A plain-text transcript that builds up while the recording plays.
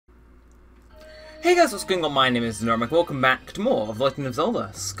Hey guys, what's going on? My name is Neremik. Welcome back to more of The Legend of Zelda,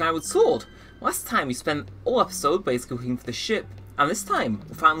 Skyward Sword. Last time we spent all episode basically looking for the ship, and this time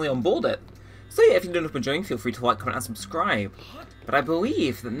we're finally on board it. So yeah, if you don't enjoying, feel free to like, comment and subscribe. But I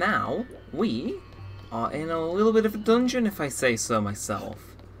believe that now we are in a little bit of a dungeon, if I say so myself.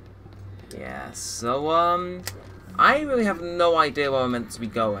 Yeah, so I really have no idea where we're meant to be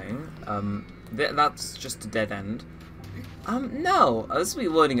going. That's just a dead end. No, this will be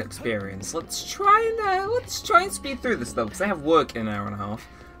a learning experience. Let's try and speed through this though, because I have work in an hour and a half.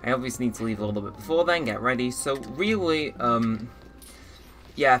 I obviously need to leave a little bit before then, get ready. So really,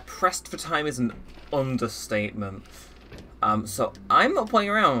 yeah, pressed for time is an understatement. So I'm not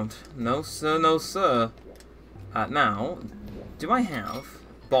playing around. No sir, no sir. Now, do I have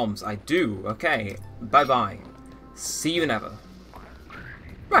bombs? I do. Okay, bye bye. See you never.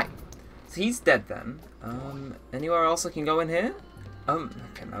 Right. So he's dead then. Anywhere else I can go in here?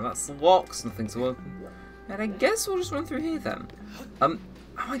 Okay, now that's locked, nothing's working. And I guess we'll just run through here then.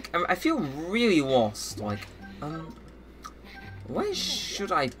 I feel really lost, like, where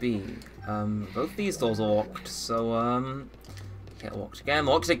should I be? Both these doors are locked, so, okay, locked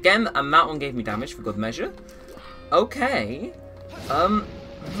again, and that one gave me damage for good measure. Okay,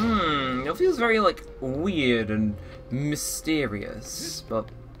 it feels very, like, weird and mysterious, but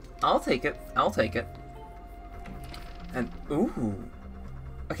I'll take it. And, ooh.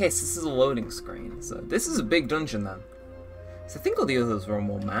 Okay, so this is a loading screen. So this is a big dungeon then. So I think all the others were on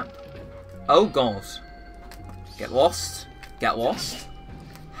one map. Oh god. Get lost. Get lost.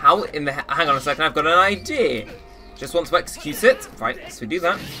 How in the... Hang on a second, I've got an idea. Just want to execute it. Right, so we do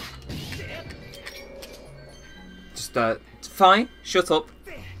that. Just, fine. Shut up.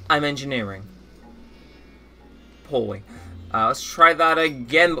 I'm engineering. Poorly. Let's try that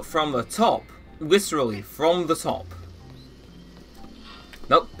again, but from the top. Literally, from the top.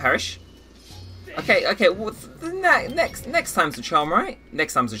 Nope, perish. Okay, well, next time's the charm, right?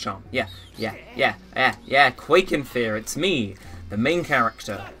 Next time's the charm. Yeah. Quake in fear, it's me, the main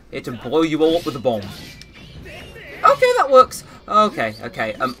character, here to blow you all up with a bomb. Okay, that works. Okay.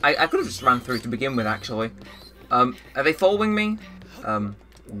 I could have just ran through to begin with, actually. Are they following me?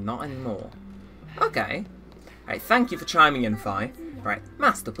 Not anymore. Okay. Alright, thank you for chiming in, Fi. Right,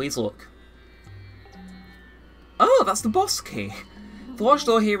 Master, please look. Oh, that's the boss key. The large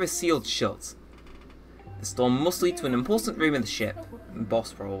door here is sealed shut. This door must lead to an important room in the ship.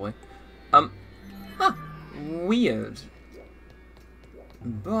 Boss, probably. Weird.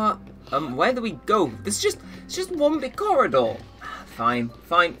 But, where do we go? It's just one big corridor. Fine.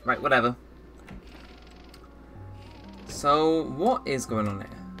 Right, whatever. So, what is going on here?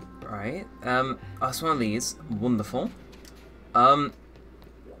 Right, it's one of these. Wonderful. So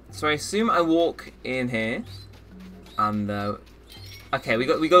I assume I walk in here. And, okay, we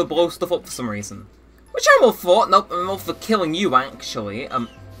got to blow stuff up for some reason. Which I'm all for. Nope, I'm all for killing you, actually.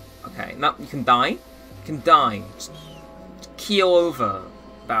 Okay, now you can die. You can die. Just keel over,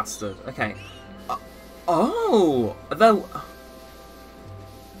 bastard. Okay. Oh! Though...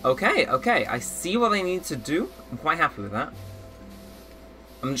 Okay, I see what they need to do. I'm quite happy with that.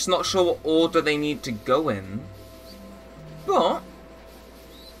 I'm just not sure what order they need to go in. But...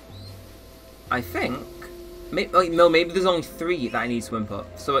 I think... no, maybe there's only 3 that I need to input.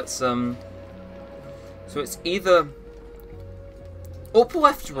 So it's either up,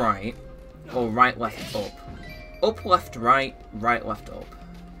 left, right, or right, left, up. Up, left, right, right, left, up.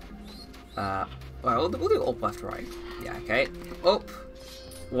 Well, we'll do up, left, right. Yeah, okay. Up,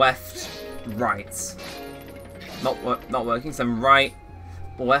 left, right. Not working. So I'm right,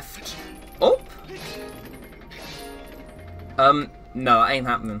 left, up. No, that ain't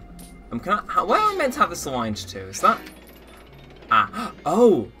happening. Where am I meant to have this aligned to? Is that...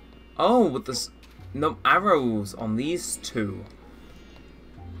 with this... No arrows on these 2.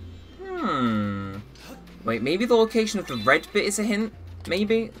 Wait, maybe the location of the red bit is a hint?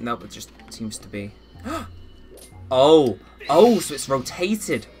 Maybe? Nope, it just seems to be. So it's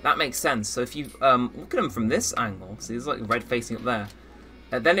rotated. That makes sense. So if you look at them from this angle, see there's like red facing up there.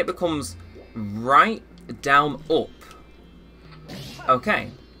 Then it becomes right, down, up.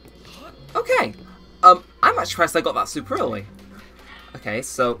 Okay. I'm actually surprised I got that super early. Okay,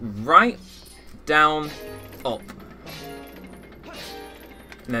 so right, down, up.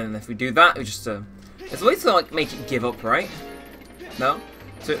 And then if we do that, we just there's a way to like make it give up, right? No?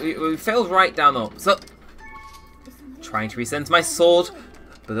 So we failed right, down, up. So trying to recenter my sword,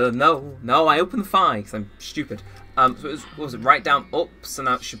 but no, I opened 5 because I'm stupid. So it was, what was it, right, down, up? So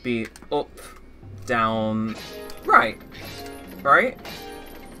now it should be up, down, right?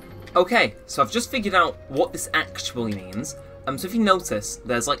 Okay, so I've just figured out what this actually means. So if you notice,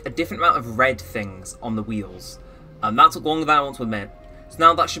 there's like a different amount of red things on the wheels. That took longer than I want to admit. So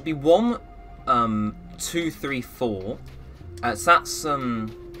now that should be 1, 2, 3, 4. So that's,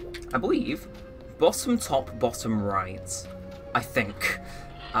 I believe, bottom, top, bottom, right. I think.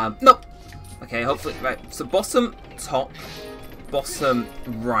 Nope. Okay, hopefully, right. So bottom, top, bottom,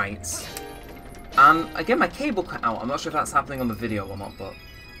 right. And again, my cable cut out. I'm not sure if that's happening on the video or not, but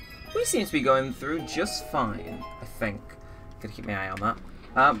we seem to be going through just fine, I think. Gotta keep my eye on that.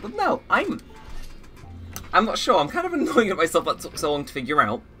 But no, I'm not sure. I'm kind of annoyed at myself that took so long to figure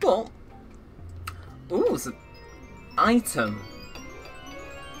out, but... Ooh, it's an item.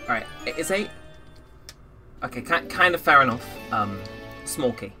 Alright, it is a... Okay, kind of fair enough.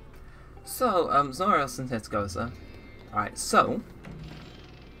 Small key. So, there's nowhere else in here to go, is there? Alright, so...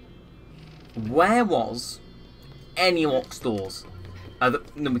 Where was any locked doors?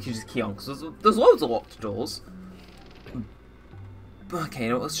 No, we can just key on, because there's loads of locked doors. Okay,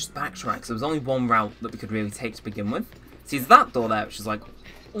 no, let's just backtrack, because there was only one route that we could really take to begin with. See, there's that door there, which is, like,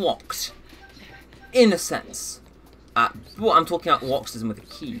 locked. In a sense. Well, I'm talking about locked as in with a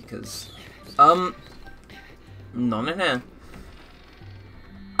key, because... None in here.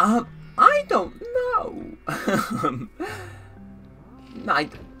 I don't know.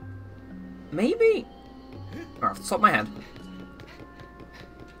 Maybe? Right, off the top of my head.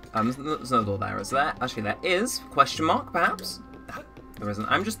 There's no door there, is there? Actually, there is. Question mark, perhaps? There isn't.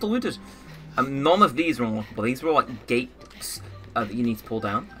 I'm just deluded. None of these are unlockable. These are all, like, gates that you need to pull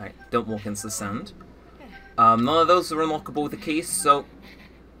down. Alright, don't walk into the sand. None of those are unlockable with the keys, so...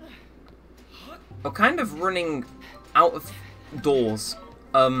 We're kind of running out of doors.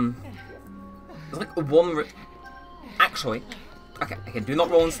 There's like one... Actually... Okay, do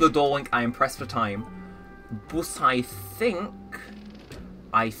not roll into the door link. I am pressed for time. But I think...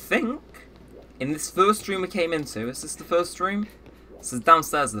 In this first room we came into... Is this the first room? This is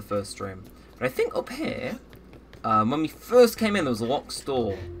downstairs the first room. But I think up here... when we first came in, there was a locked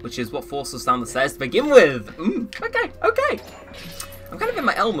door, which is what forced us down the stairs to begin with. Okay. I'm kind of in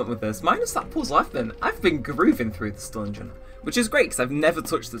my element with this. Minus that puzzle, I've been grooving through this dungeon, which is great because I've never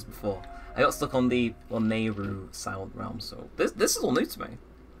touched this before. I got stuck on the Nehru Silent Realm, so this is all new to me.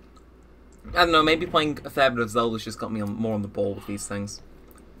 I don't know, maybe playing a fair bit of Zelda's just got me more on the ball with these things.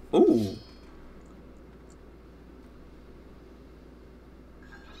 Ooh.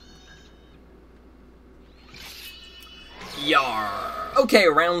 Yar. Okay,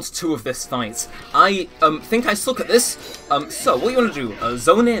 round 2 of this fight. I think I suck at this. So what you want to do?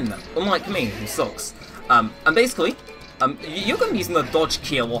 Zone in, unlike me, who sucks. And basically, you're going to be using the dodge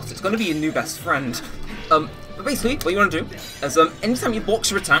key a lot. It's going to be your new best friend. But basically, what you want to do is anytime you block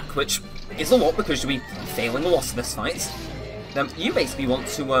your attack, which is a lot because you'll be failing a lot of this fight, you basically want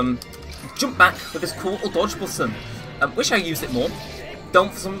to jump back with this cool little dodge button. Wish I used it more.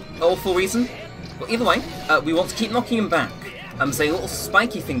 Don't for some awful reason. But either way, we want to keep knocking him back. There's a little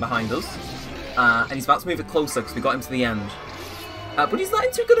spiky thing behind us, and he's about to move it closer because we got him to the end. But he's not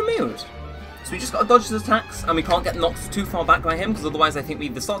in too good a mood. So we just got to dodge his attacks, and we can't get knocked too far back by him, because otherwise I think we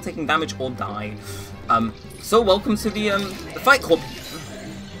either start taking damage or die. So welcome to the Fight Club.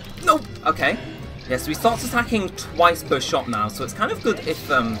 Nope. Okay. Yes, so he starts attacking twice per shot now, so it's kind of good if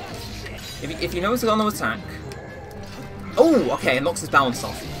you know he's going to attack. Oh, okay, it knocks his balance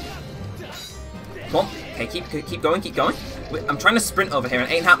off. Come on. Okay, keep going. I'm trying to sprint over here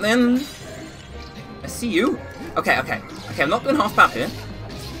and it ain't happening. I see you. Okay, I'm not doing half bad here.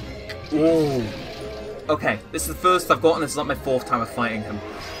 Ooh. Okay, this is the first I've gotten. This is not my 4th time of fighting him.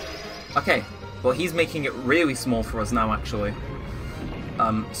 Okay, well he's making it really small for us now, actually.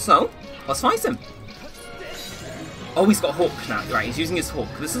 So, let's fight him. Oh, he's got hook now. Right, he's using his hook.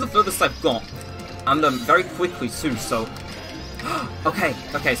 This is the furthest I've got. And very quickly too, so... okay,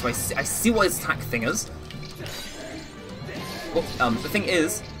 so I see what his attack thing is. Well, the thing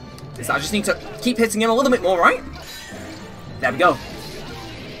is that I just need to keep hitting him a little bit more, right? There we go.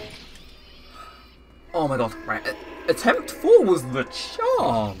 Oh my god, right. Attempt 4 was the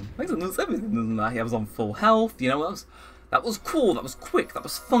charm. I didn't lose everything, doesn't that? I was on full health, you know, that was cool, that was quick, that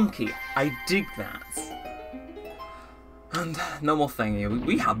was funky. I dig that. And no more thing here.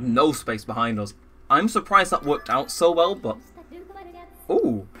 We have no space behind us. I'm surprised that worked out so well, but...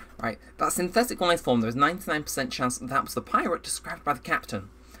 Ooh, right. That synthetic life form, there is 99% chance that was the pirate described by the captain.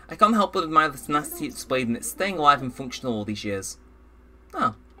 I can't help but admire the tenacity it displayed in its staying alive and functional all these years.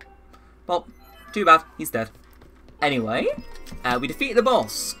 Oh. Well, too bad. He's dead. Anyway, we defeated the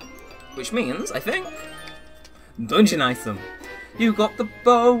boss. Which means, I think... Dungeon item. You got the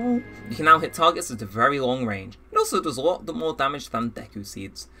bow. You can now hit targets at a very long range. It also does a lot more damage than Deku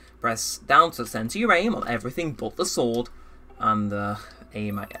Seeds. Press down to center your aim on everything but the sword. and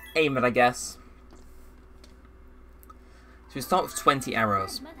aim it, I guess. So we start with 20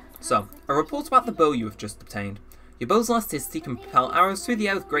 arrows. So, a report about the bow you have just obtained. Your bow's elasticity can propel arrows through the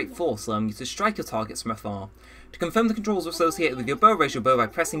air with great force, allowing you to strike your targets from afar. To confirm the controls associated with your bow, raise your bow by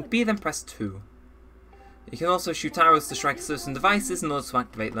pressing B, then press 2. You can also shoot arrows to strike certain devices in order to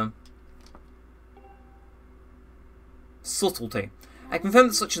activate them. Subtlety. I confirm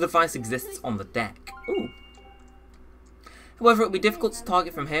that such a device exists on the deck. Ooh. However, it will be difficult to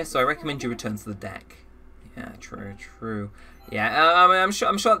target from here, so I recommend you return to the deck. Yeah, true. Yeah, I mean, I'm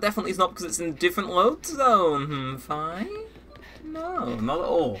sure that definitely is not because it's in a different load zone. Fine? No, not at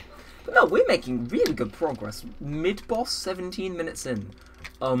all. But no, we're making really good progress. Mid-boss, 17 minutes in.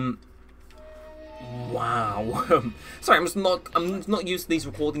 Wow. Sorry, I'm not used to these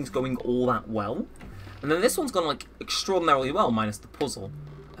recordings going all that well. And then this one's gone like extraordinarily well, minus the puzzle.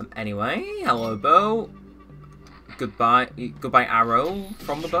 Anyway, hello bow. Goodbye arrow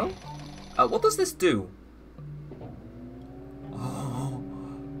from the bow. What does this do?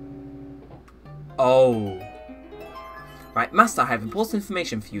 Oh. Right, Master, I have important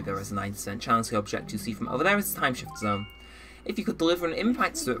information for you. There is a 90% chance the object you see from over there is a time shift zone. If you could deliver an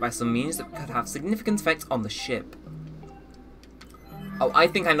impact to it by some means, that could have significant effect on the ship. Oh, I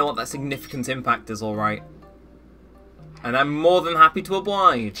think I know what that significant impact is, alright. And I'm more than happy to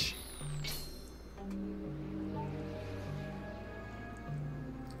oblige.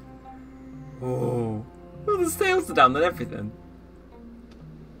 Oh, the sails are down and everything.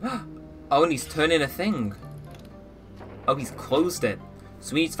 Oh, and he's turning a thing. Oh, he's closed it.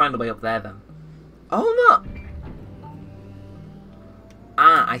 So we need to find a way up there then. Oh, no!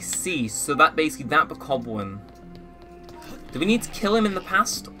 Ah, I see. So that basically, that bokoblin. Do we need to kill him in the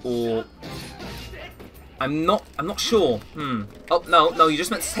past, or... I'm not sure. Oh, no, you're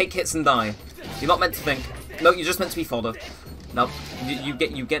just meant to take hits and die. You're not meant to think. No, you're just meant to be fodder. No,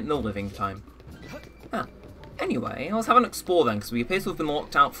 you get no living time. Ah. Anyway, let's have an explore then, because we appear to have been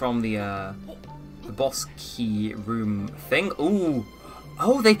locked out from the boss key room thing. Ooh.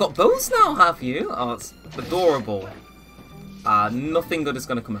 Oh, they've got bows now, have you? Oh, it's adorable. Nothing good is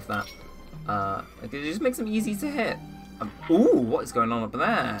going to come of that. It just makes them easy to hit. Ooh, what is going on up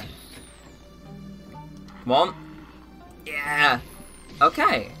there? Come on. Yeah.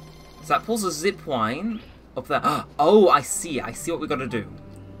 Okay. So that pulls a zip line up there. Oh, I see. I see what we got to do.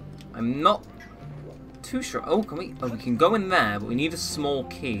 I'm not too sure. Oh, can we? Oh, we can go in there, but we need a small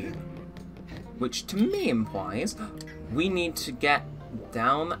key, which to me implies we need to get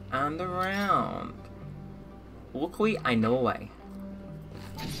down and around. Luckily, I know a way.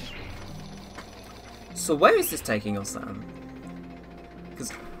 So where is this taking us then?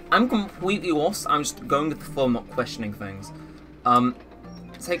 Because I'm completely lost. I'm just going with the flow, not questioning things.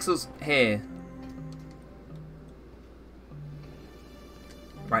 It takes us here.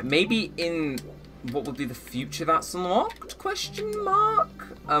 Right, maybe in what would be the future that's unlocked? Question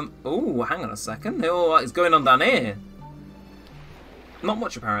mark? Oh, hang on a second. Oh, what is going on down here? Not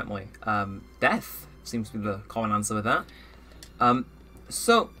much, apparently. Death seems to be the common answer with that.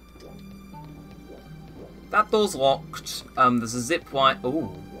 So that door's locked. There's a zip line.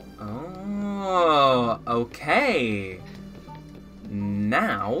 Oh, okay.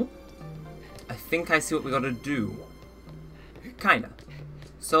 Now, I think I see what we gotta do. Kinda.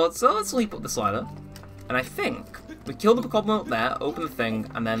 So let's leap up the slider, and I think we kill the bokoblin up there, open the thing,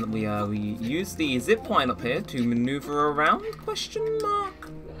 and then we use the zip line up here to maneuver around? Question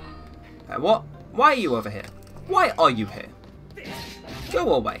mark. What? Why are you over here? Why are you here?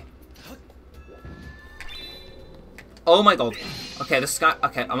 Go away. Oh my god. Okay, the sky.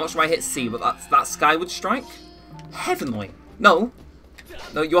 Okay, I'm not sure I hit C, but that's Skyward Strike. Heavenly. No,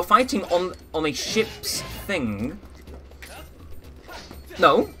 you're fighting on a ship's thing.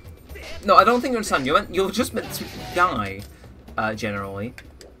 No, I don't think you understand. You're just meant to die, generally.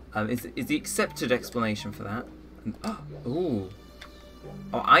 Is the accepted explanation for that? Ooh.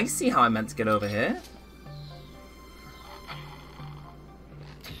 Oh, I see how I meant to get over here.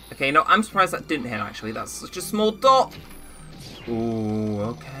 Okay, no, I'm surprised that didn't hit, actually. That's such a small dot. Ooh,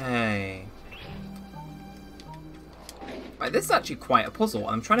 okay. Right, this is actually quite a puzzle,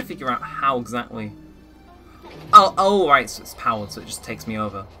 and I'm trying to figure out how exactly... Oh, right, so it's powered, so it just takes me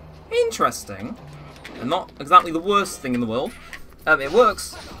over. Interesting. And not exactly the worst thing in the world. It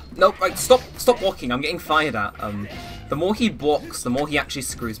works. Nope, right, stop blocking, I'm getting fired at. The more he blocks, the more he actually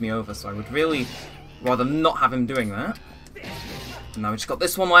screws me over, so I would really rather not have him doing that. And now we just got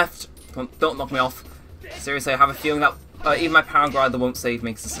this one left. Don't knock me off. Seriously, I have a feeling that even my paraglider won't save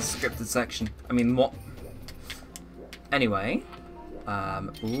me because it's a scripted section. I mean, what? Anyway.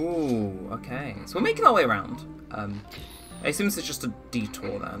 Ooh, okay. So we're making our way around. I assume this is just a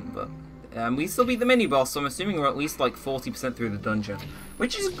detour then, but... we still beat the mini-boss, so I'm assuming we're at least like 40% through the dungeon.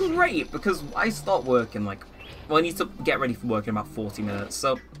 Which is great, because I start working like... Well, I need to get ready for work in about 40 minutes,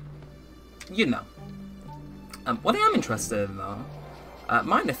 so... You know. What I am interested in, though...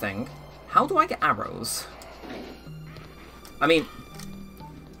 minor thing. How do I get arrows? I mean...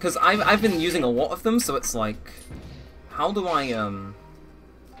 Because I've been using a lot of them, so it's like... How do I,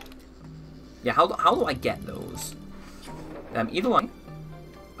 Yeah, how do I get those? Either way...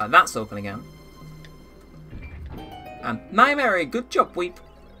 that's open again. And Nightmare, good job, Weep.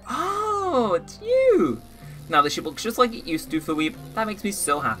 Oh, it's you! Now the ship looks just like it used to for Weep. That makes me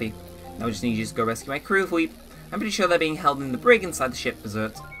so happy. Now I just need you to go rescue my crew of Weep. I'm pretty sure they're being held in the brig inside the ship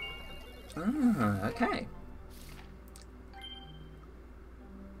desert. Ah, okay.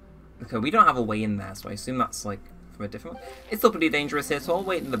 Okay, we don't have a way in there, so I assume that's like from a different one. It's still pretty dangerous here, so I'll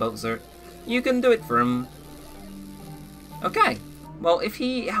wait in the boat, sir. You can do it for him. Okay. Well, if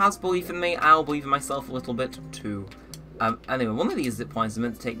he has belief in me, I'll believe in myself a little bit too. Anyway, one of these zip lines is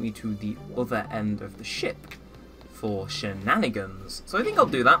meant to take me to the other end of the ship for shenanigans. So I think I'll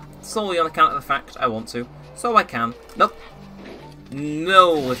do that, solely on account of the fact I want to. So I can. Nope.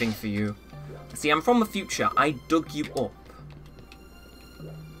 No living for you. See, I'm from the future. I dug you up.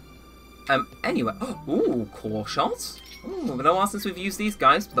 Anyway. Ooh, core shots. Ooh, been a while since we've used these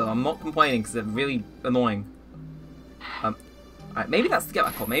guys, but I'm not complaining because they're really annoying. Alright, maybe that's the get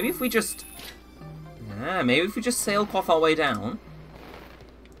back up. Maybe if we just... Yeah, maybe if we just sail off our way down,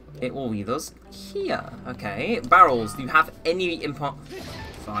 it will lead us here. Okay, barrels. Do you have any import?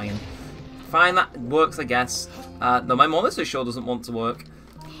 Fine. Fine, that works, I guess. No, my monitor sure doesn't want to work.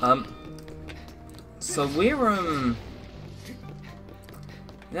 So we're,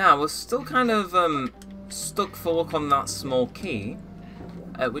 yeah, we're still kind of, stuck for luck on that small key.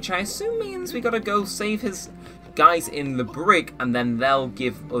 Which I assume means we gotta go save his guys in the brig, and then they'll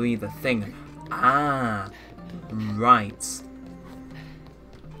give me the thing. Ah, right.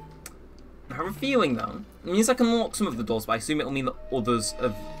 I have a feeling, though, it means I can unlock some of the doors, but I assume it'll mean that others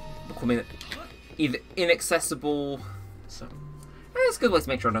have become either inaccessible. So, it's a good way to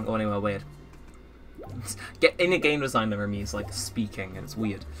make sure I don't go anywhere weird. In a game design, there means like speaking, and it's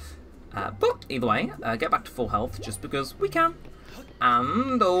weird. But either way, get back to full health just because we can.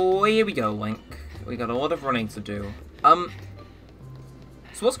 And here we go, Link. We got a lot of running to do.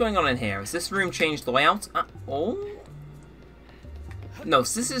 So what's going on in here? Has this room changed the layout at all? No,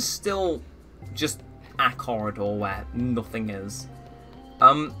 so this is still just a corridor where nothing is.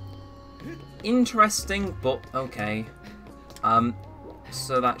 Interesting, but okay.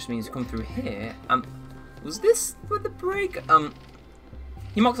 So that just means you come through here. Was this with the brig?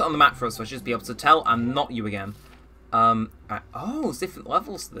 He marked it on the map for us, so I should just be able to tell I'm not you again. Right. Oh, it's different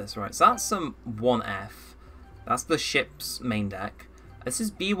levels to this, right? So that's 1F. That's the ship's main deck. This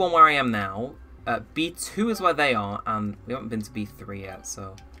is B1 where I am now. B2 is where they are, and we haven't been to B3 yet,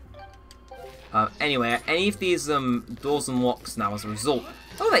 so... anyway, any of these doors and locks now as a result.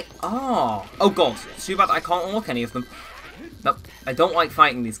 Oh, they are! Oh god, too bad I can't unlock any of them. Nope, I don't like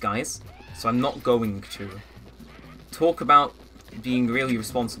fighting these guys, so I'm not going to. Talk about being really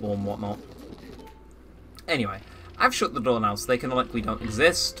responsible and whatnot. Anyway, I've shut the door now, so they can like we don't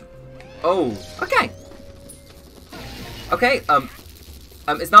exist. Oh, okay. Okay,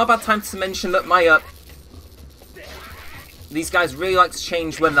 it's now about time to mention that my, these guys really like to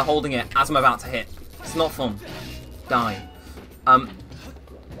change when they're holding it as I'm about to hit. It's not fun. Die.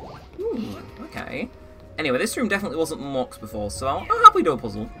 Okay. Anyway, this room definitely wasn't unlocked before, so I'll happily do a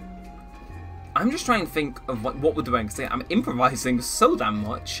puzzle. I'm just trying to think of like, what we're doing, because I'm improvising so damn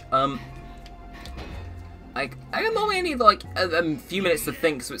much. Like, I normally need like a few minutes to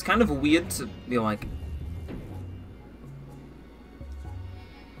think, so it's kind of weird to be like...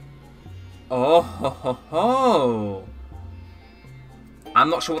 Oh ho ho ho! I'm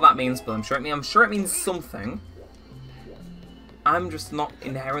not sure what that means, but I'm sure it means something. I'm just not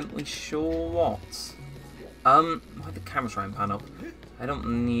inherently sure what. Why'd the camera try and pan up? I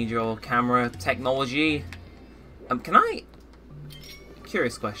don't need your camera technology. Can I?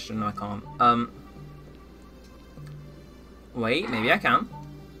 Curious question. No, I can't. Wait, maybe I can.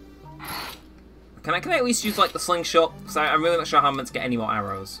 Can I at least use like the slingshot? Because I'm really not sure how I'm meant to get any more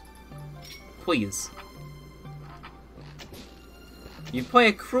arrows. Please. You play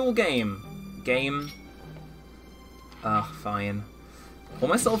a cruel game. Fine. Pull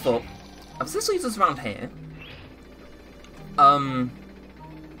myself up. This leads us around here. So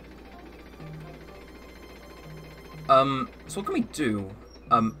what can we do?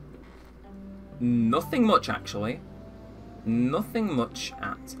 Nothing much, actually. Nothing much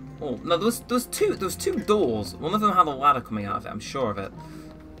at all. No, there was two doors. One of them had a ladder coming out of it. I'm sure of it.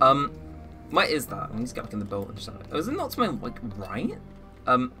 Where is that? I need to get back in the boat and just have it. Oh, is it not to my like right?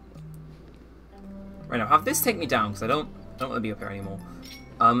 Right now, have this take me down because I don't want to be up here anymore.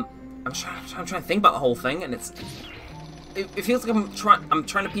 I'm trying to think about the whole thing, and it feels like I'm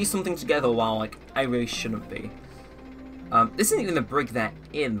trying to piece something together while like I really shouldn't be. This isn't even the brig they're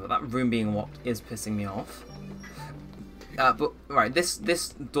in, but that room being locked is pissing me off. But right, this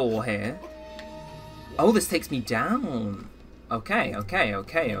door here. Oh, this takes me down. Okay.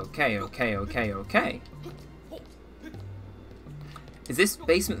 Is this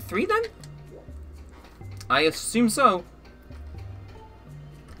basement 3 then? I assume so.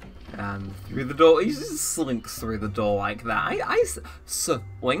 And through the door, he just slinks through the door like that.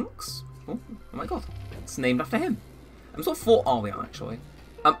 Slinks? Oh my god, it's named after him. What fort are we on actually?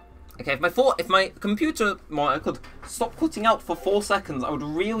 Okay, if my computer monitor could stop cutting out for 4 seconds, I would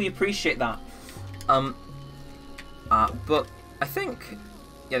really appreciate that. But I think,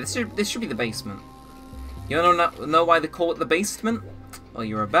 yeah, this should be the basement. You don't know why they call it the basement? Well,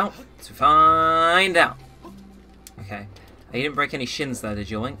 you're about to find out. Okay, you didn't break any shins there, did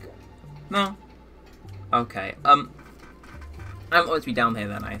you, Link? No. Okay. I don't want it to be down here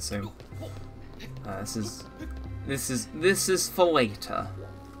then, I assume. This is for later.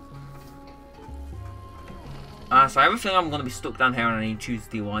 So I have a feeling I'm going to be stuck down here and I need to choose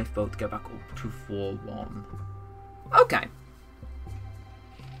the lifeboat to get back up to floor 1. Okay.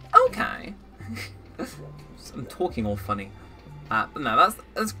 Okay. I'm talking all funny. But no,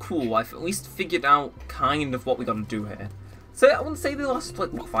 that's cool. I've at least figured out kind of what we got to do here. So I wouldn't say the last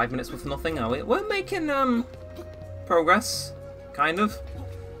like what, 5 minutes with nothing, are we? We're making progress, kind of.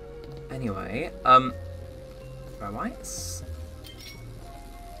 Anyway,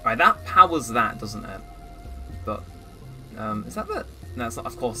 right, that powers that, doesn't it? But is that the? No, it's not.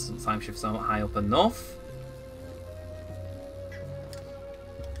 Of course, Sandship's not high up enough.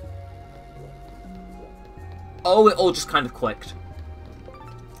 Oh, it all just kind of clicked.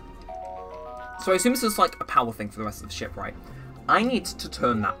 So I assume this is like a power thing for the rest of the ship, right? I need to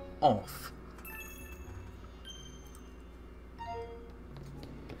turn that off.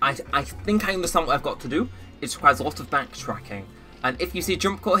 I think I understand what I've got to do. It requires a lot of backtracking. And if you see a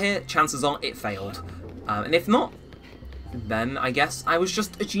jump cut here, chances are it failed. And if not, then I guess I was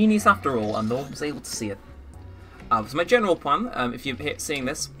just a genius after all, and no one was able to see it. So my general plan, if you're seeing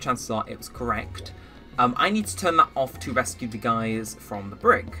this, chances are it was correct. I need to turn that off to rescue the guys from the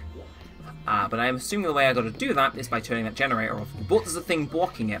brig. But I'm assuming the way I got to do that is by turning that generator off. But there's a thing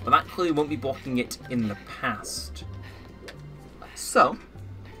blocking it, but that clearly won't be blocking it in the past. So,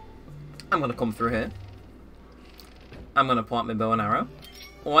 I'm going to come through here. I'm going to pull out my bow and arrow,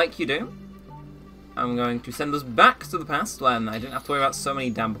 like you do. I'm going to send us back to the past when I didn't have to worry about so many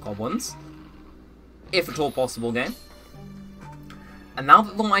damn goblins. If at all possible, game. And now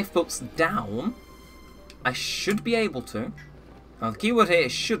that the lifeboat's down, I should be able to. Now the keyword here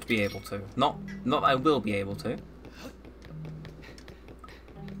is should be able to, not I will be able to.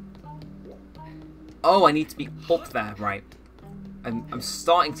 Oh, I need to be up there, right. I'm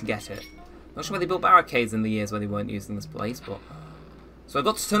starting to get it. Not sure why they built barricades in the years where they weren't using this place, but... So I've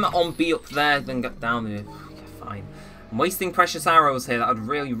got to turn that on, be up there, then get down there. Okay, fine. I'm wasting precious arrows here that I'd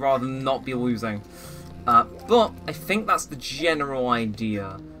really rather not be losing. But I think that's the general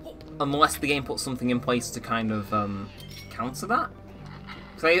idea. Unless the game puts something in place to kind of counter that.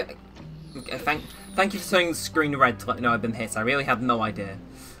 So thank you for turning the screen red to let me know I've been hit. I really had no idea.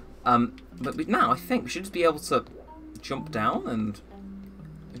 But now I think we should just be able to jump down and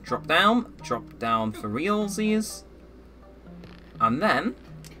drop down for realsies. And then,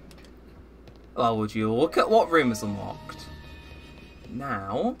 well, would you look at what room is unlocked?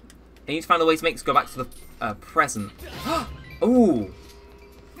 Now, I need to find a way to make this go back to the present. Ooh!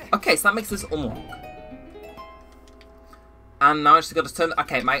 Okay, so that makes this unlock. And now I just got to turn...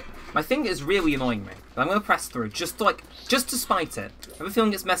 Okay, my thing is really annoying me. But I'm going to press through, just to spite it. I have a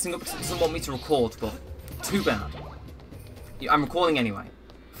feeling it's messing up because it doesn't want me to record, but too bad. I'm recording anyway.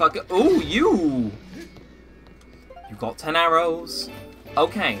 Fuck it. Ooh, you! You got 10 arrows.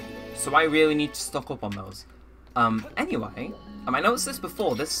 Okay, so I really need to stock up on those. Anyway, I noticed this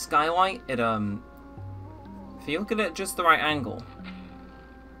before. This skylight, it, if you look at it at just the right angle...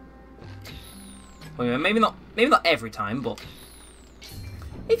 Well, maybe not every time, but...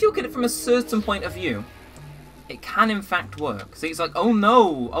 If you look at it from a certain point of view, it can in fact work. See, it's like, oh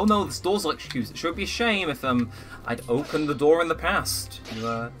no, this door's electrocuted. It should be a shame if, I'd opened the door in the past.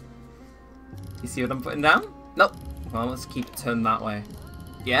 You see what I'm putting down? Nope. Well, let's keep it turned that way.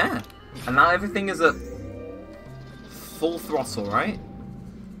 Yeah. And now everything is at full throttle, right?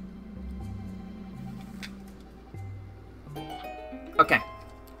 Okay.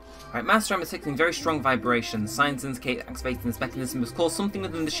 Alright, Master Arm is detecting very strong vibrations. Signs indicate activating this mechanism must cause something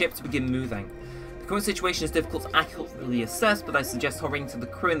within the ship to begin moving. The current situation is difficult to accurately assess, but I suggest hurrying to the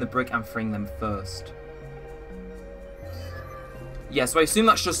crew in the brig and freeing them first. Yeah, so I assume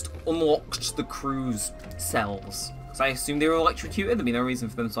that's just unlocked the crew's cells. So I assume they were electrocuted. There'd be no reason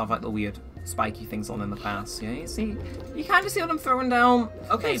for them to have like the weird spiky things on in the past. Yeah, you see? You kind of see what I'm throwing down?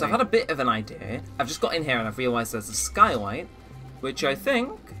 Okay, so I've had a bit of an idea. I've just got in here and I've realised there's a skylight, which I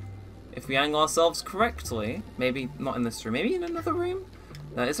think, if we angle ourselves correctly, maybe not in this room, maybe in another room?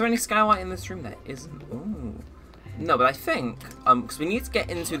 Is there any skylight in this room? There isn't. Ooh. No, but I think, because we need to get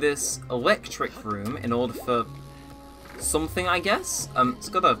into this electric room in order for something, I guess. It's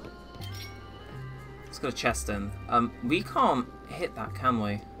got a chest in. We can't hit that, can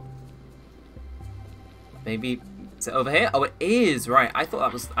we? Maybe is it over here? Oh, it is. Right. I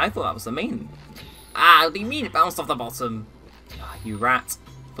thought that was the main. Ah, what do you mean it bounced off the bottom? Ah, you rat.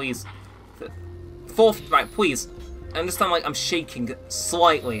 Please. Fourth. Right. Please. I understand. Like I'm shaking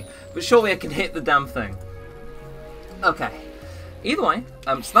slightly, but surely I can hit the damn thing. Okay. Either way,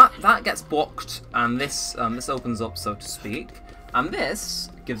 so that gets blocked, and this opens up, so to speak, and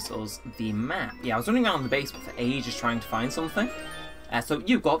this gives us the map. Yeah, I was running around the basement for ages trying to find something. So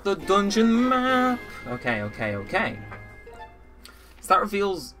you got the dungeon map. Okay. So that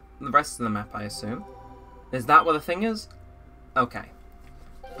reveals the rest of the map, I assume. Is that where the thing is? Okay.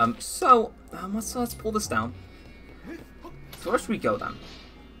 So let's pull this down. So where should we go then?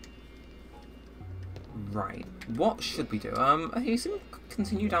 Right. What should we do? You seem to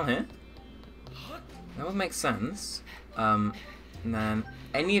continue down here. That would make sense. And then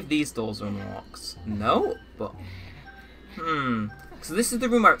any of these doors are unlocked. No, but so this is the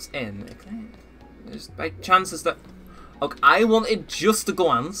room where it's in. Okay. There's by chances that. Okay, I wanted just a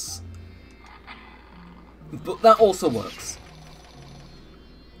glance, but that also works.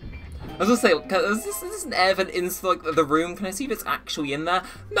 I was gonna say, is this an ever into like the room? Can I see if it's actually in there?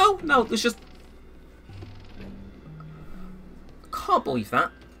 No, there's just. Can't believe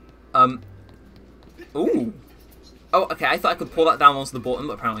that. Ooh. Oh, okay. I thought I could pull that down onto the button,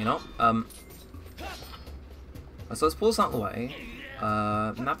 but apparently not. So let's pull this out of the way.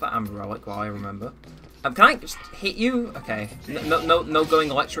 Nab that amber relic while I remember. Can I just hit you? Okay. No going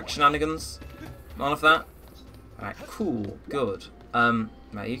electric shenanigans. None of that. Alright. Cool. Good.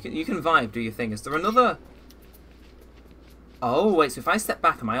 Right, you can vibe. Do your thing. Is there another? Oh wait. So if I step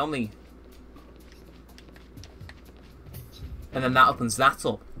back, am I on the? And then that opens that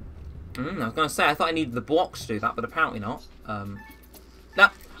up. I was going to say, I thought I needed the blocks to do that, but apparently not.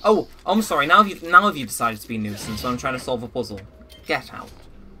 Oh, I'm sorry. Now have you decided to be a nuisance, so I'm trying to solve a puzzle. Get out.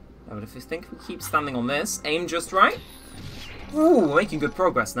 No, but if you think we keep standing on this, aim just right. Ooh, we're making good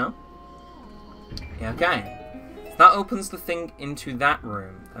progress now. Yeah, okay. So that opens the thing into that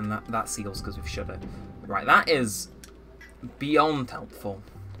room, and that seals because we've shut it. Right, that is beyond helpful.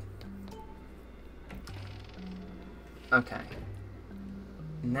 Okay.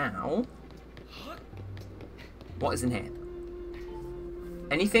 Now, what is in here?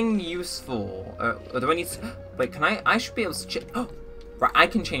 Anything useful? Do I need to... Wait, can I should be able to... Oh! Right, I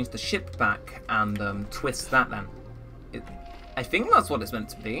can change the ship back and twist that then. I think that's what it's meant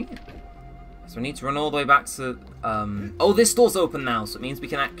to be. So we need to run all the way back to... Oh, this door's open now, so it means we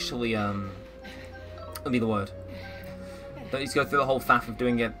can actually... That'll be the word. Don't need to go through the whole faff of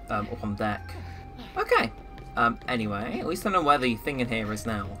doing it up on deck. Okay. Anyway, at least I know where the thing in here is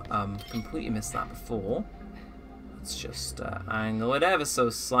now. Completely missed that before. Let's just angle it ever so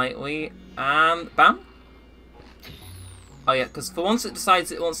slightly, and bam! Oh yeah, because for once it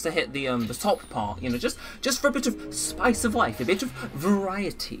decides it wants to hit the top part, you know, just for a bit of spice of life, a bit of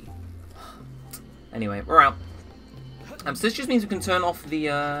variety. Anyway, we're out. So this just means we can turn off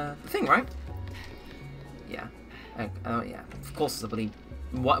the thing, right? Yeah. Yeah. Of course, it's a bloody...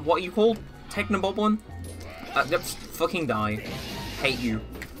 What are you called? Technoboblin? Fucking die. Hate you.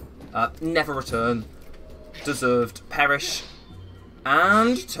 Never return. Deserved. Perish.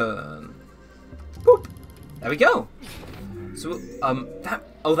 And turn. Boop. There we go. So,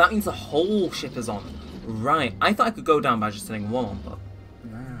 that means the whole ship is on. Right. I thought I could go down by just turning one on, but...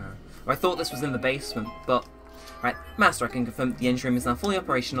 Nah. I thought this was in the basement, but... Right. Master, I can confirm the engine room is now fully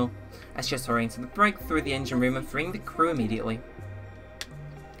operational. Let's just hurry into the break through the engine room and freeing the crew immediately.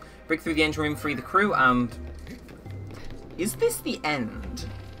 Break through the engine room, free the crew, and... Is this the end?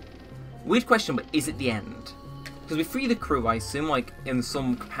 Weird question, but is it the end? Because we free the crew, I assume, like, in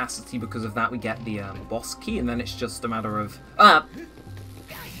some capacity because of that we get the boss key, and then it's just a matter of... Yeah,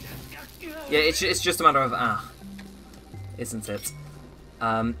 it's just a matter of... isn't it?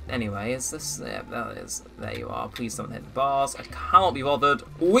 Anyway, is this... Yeah, that is. There you are. Please don't hit the bars. I cannot be bothered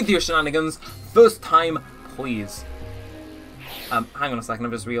with your shenanigans. First time, please. Hang on a second,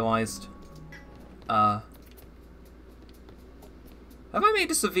 I've just realised. Have I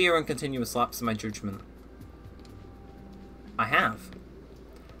made a severe and continuous lapse in my judgment? I have.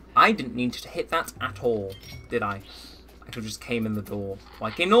 I didn't need to hit that at all, did I? I could have just came in the door.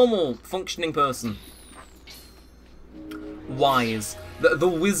 Like a normal, functioning person. Wise. The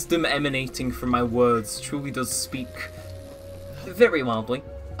wisdom emanating from my words truly does speak very loudly.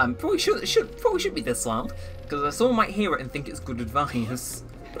 Probably should be this loud, because someone might hear it and think it's good advice.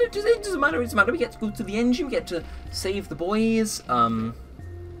 But it doesn't matter, it doesn't matter. We get to go to the engine, we get to save the boys. Yeah, I'm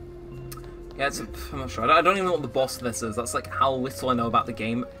not sure. I don't even know what the boss of this is. That's like how little I know about the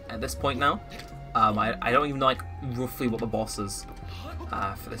game at this point now. I don't even know like roughly what the boss is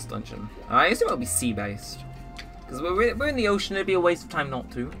for this dungeon. I assume it'll be sea-based. Because we're in the ocean, it'd be a waste of time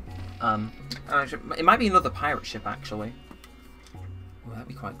not to. It might be another pirate ship, actually. Oh, that'd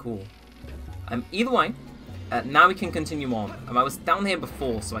be quite cool. Either way, now we can continue on. I was down here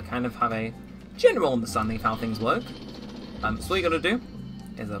before, so I kind of have a general understanding of how things work. So what you gotta do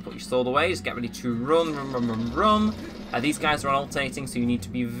is put your sword away, just get ready to run. These guys are alternating, so you need to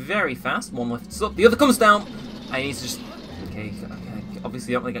be very fast. One lifts up, the other comes down. I need to just... Okay.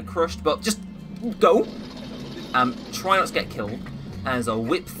 Obviously you don't want to get crushed, but just go. Try not to get killed. There's a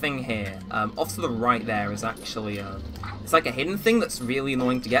whip thing here. Off to the right there is actually it's like a hidden thing that's really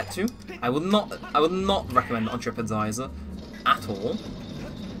annoying to get to. I would not recommend it on TripAdvisor at all.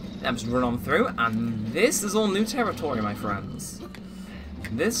 Just run on through, and this is all new territory, my friends.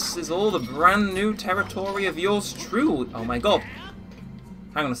 This is all the brand new territory of yours truly. Oh my god.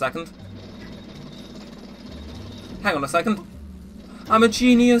 Hang on a second. I'm a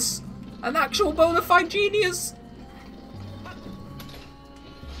genius. An actual bona fide genius.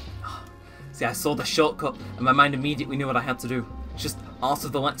 See, I saw the shortcut, and my mind immediately knew what I had to do. It's just art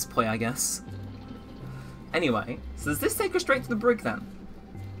of the Let's Play, I guess. Anyway, so does this take us straight to the brig, then?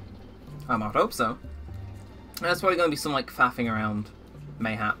 I might hope so. There's probably going to be some, like, faffing around,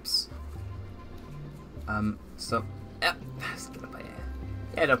 mayhaps. So, yep, let's get up here.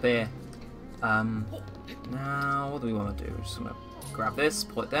 Get up here. Now, what do we want to do? Just going to grab this,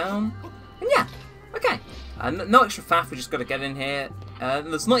 pull it down, and yeah, okay. No extra faff, we just got to get in here.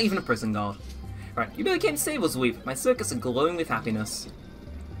 There's not even a prison guard. Right, you really came to save us, Weep. My circuits are glowing with happiness.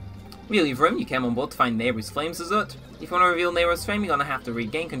 We leave room, you came on board to find Nehru's flames dessert. If you want to reveal Nehru's flame, you're going to have to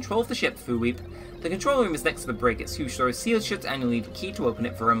regain control of the ship, Fu Weep. The control room is next to the brig, its huge door is sealed shut, and you'll need a key to open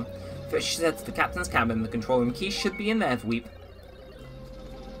it for him. First, she heads to the captain's cabin. The control room key should be in there, Weep.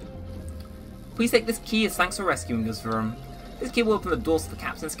 Please take this key as thanks for rescuing us, Vurum. This key will open the doors to the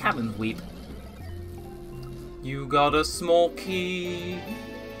captain's cabin, Weep. You got a small key.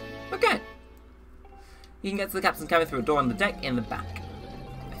 Okay. You can get to the captain's cabin through a door on the deck in the back.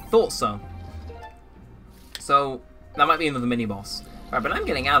 I thought so. So, that might be another mini-boss. Right, but I'm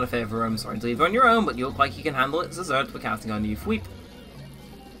getting out of here, Vurum. Sorry to leave you on your own, but you look like you can handle it as dessert. We're counting on you, Weep.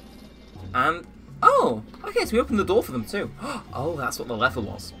 And... oh! Okay, so we opened the door for them, too. Oh, that's what the lever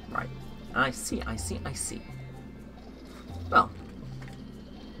was. Right. I see. Well.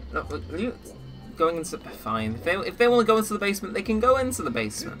 No, you... going into... fine. If they want to go into the basement, they can go into the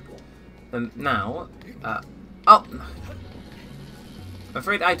basement. And now... oh! I'm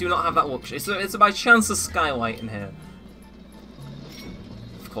afraid I do not have that luxury. It's by chance a skylight in here.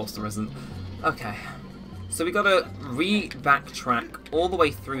 Of course there isn't. Okay. So we gotta backtrack all the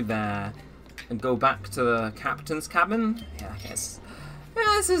way through there and go back to the captain's cabin? Yeah, I guess. Yeah,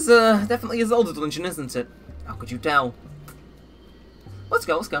 this is definitely a Zelda dungeon, isn't it? How could you tell? Let's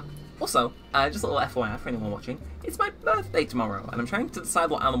go. Also, just a little FYI for anyone watching, it's my birthday tomorrow, and I'm trying to decide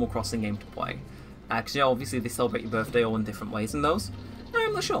what Animal Crossing game to play. Because, yeah, obviously they celebrate your birthday all in different ways in those.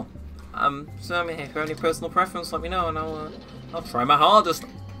 I'm not sure. So, I mean, if you have any personal preference, let me know, and I'll try my hardest.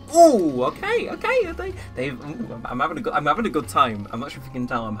 Ooh, okay. I'm having a good time. I'm not sure if you can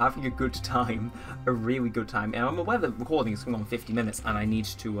tell. I'm having a good time, a really good time. And I'm aware the recording is going on 50 minutes, and I need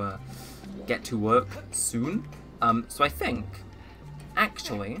to get to work soon. So I think,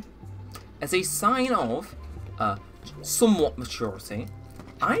 actually, as a sign of somewhat maturity,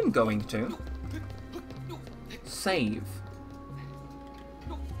 I'm going to save.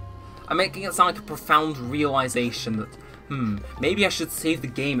 I'm making it sound like a profound realization that, maybe I should save the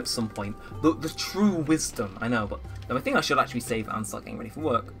game at some point. The true wisdom, I know, but no, I think I should actually save and start getting ready for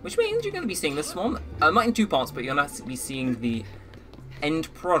work. Which means you're going to be seeing this one, not in 2 parts, but you're going to be seeing the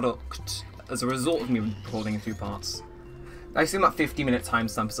end product as a result of me recording in 2 parts. I assume that 50-minute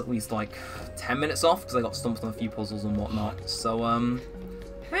timestamp is at least like 10 minutes off because I got stumped on a few puzzles and whatnot. So,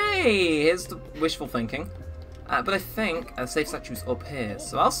 hey, here's the wishful thinking. But I think a safe section's up here,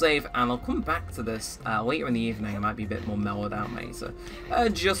 so I'll save and I'll come back to this later in the evening. I might be a bit more mellowed out, maybe. So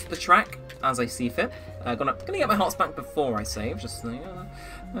adjust the track as I see fit. Gonna get my hearts back before I save, just you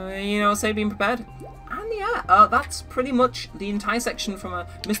know, save being prepared. And yeah, that's pretty much the entire section from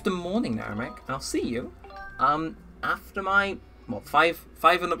Mr. Morning Neremik. And I'll see you after my what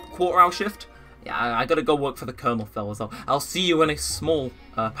 5.25 hour shift. Yeah, I gotta go work for the Colonel, fellas. I'll see you in a small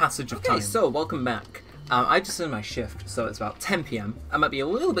passage of time. Okay, so welcome back. I just ended my shift, so it's about 10 PM. I might be a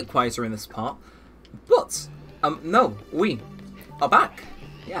little bit quieter in this part, but no, we are back.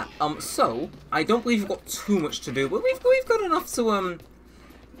 Yeah. So I don't believe we've got too much to do, but we've got enough to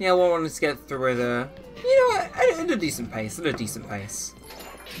yeah, we wanted to get through it. You know, at a decent pace. At a decent pace.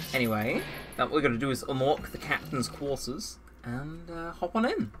 Anyway, what we're gonna do is unlock the captain's quarters and hop on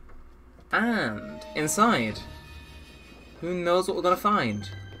in. And inside, who knows what we're gonna find?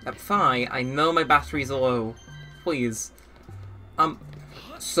 I know my batteries are low. Please.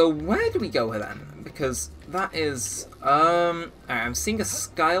 So where do we go then? Because that is, alright, I'm seeing a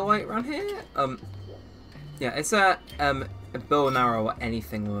skylight around here. Yeah, it's a bow and arrow or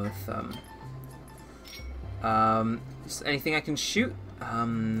anything with, is anything I can shoot?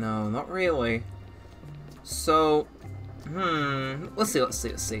 No, not really. So, let's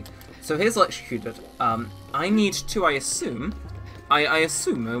see. So here's electrocuted. I need to, I assume, I'm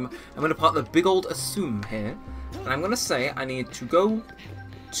going to part the big old assume here, and I'm going to say I need to go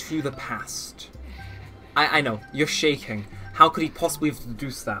to the past. I know, you're shaking. How could he possibly have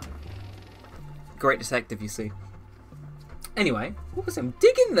deduced that? Great detective, you see. Anyway, what was him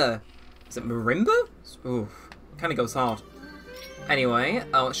digging there? Is it marimba? Ooh, kind of goes hard. Anyway,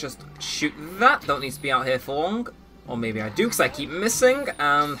 let's just shoot that. Don't need to be out here for long. Or maybe I do, because I keep missing,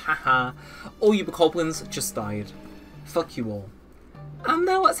 and haha, all you bokoblins just died. Fuck you all. And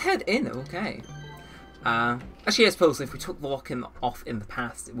now let's head in, okay. Actually, I suppose if we took the lock off in the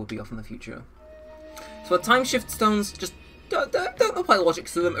past, it would be off in the future. So our time shift stones, just don't apply logic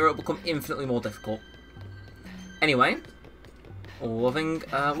to them or it'll become infinitely more difficult. Anyway, loving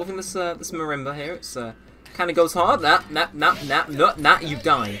this marimba here. It's kind of goes hard. You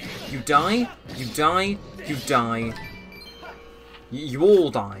die. You die. You die. You die. You all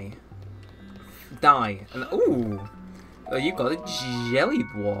die. Die. And ooh. You've got a jelly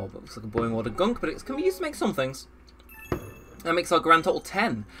blob. It looks like a boiling water gunk, but it can be used to make some things. That makes our grand total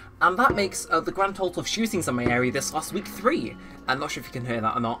 10. And that makes the grand total of shootings in my area this last week 3. I'm not sure if you can hear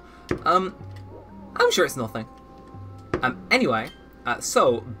that or not. I'm sure it's nothing. Anyway,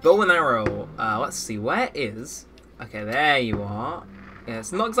 so, bow and arrow. Let's see, where is... Okay, there you are. Yeah,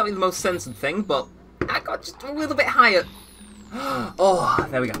 it's not exactly the most censored thing, but I got just a little bit higher. Oh,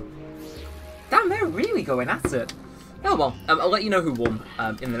 there we go. Damn, they're really going at it. Oh well, I'll let you know who won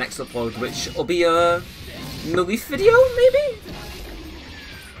in the next upload, which will be a Leaf video, maybe?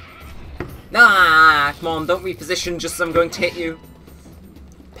 Nah, come on, don't reposition just so I'm going to hit you.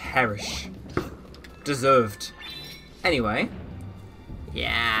 Perish. Deserved. Anyway,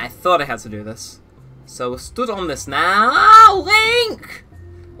 yeah, I thought I had to do this. So we're stood on this now. Oh, Link!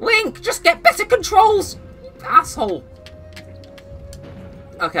 Link, just get better controls, you asshole.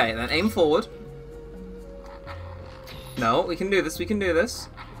 Okay, then aim forward. No, we can do this, we can do this.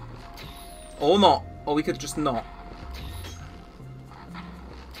 Or not. Or we could just not.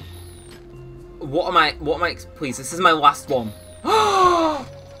 What am I, please, this is my last one.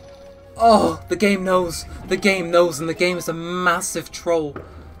 Oh, the game knows. The game knows, and the game is a massive troll.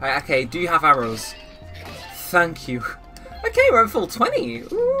 Right, okay, do you have arrows? Thank you. Okay, we're at full 20.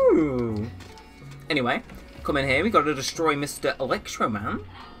 Ooh. Anyway, come in here, we got to destroy Mr. Electro Man.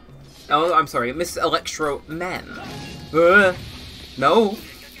 Oh, I'm sorry, Mr. Electro Man. No.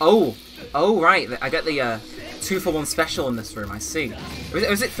 Oh, right. I get the 2-for-1 special in this room. I see.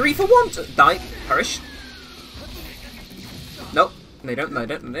 Is it 3-for-1? Die. Perish. Nope. They don't.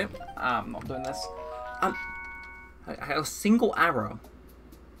 I'm not doing this. I have a single arrow.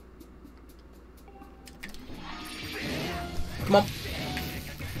 Come on.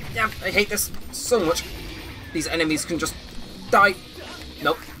 Yeah, I hate this so much. These enemies can just die.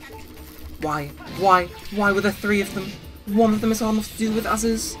 Nope. Why? Why were there 3 of them? One of them is hard enough to deal with as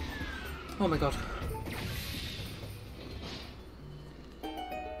is. Oh my god.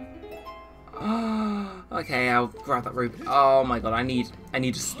 Okay, I'll grab that rope. Oh my god, I need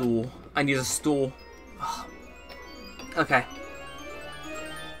a stool. I need a stool. Okay.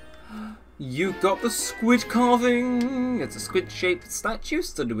 You got the squid carving. It's a squid-shaped statue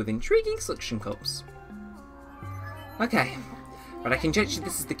studded with intriguing suction cups. Okay. But I conjecture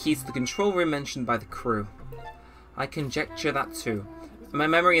this is the key to the control room mentioned by the crew. I conjecture that too. My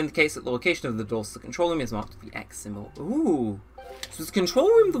memory indicates that the location of the doors to the control room is marked with the X symbol. Ooh. So is the control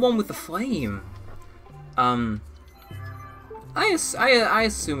room the one with the flame? I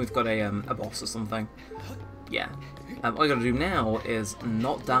assume we've got a boss or something. Yeah. All I gotta do now is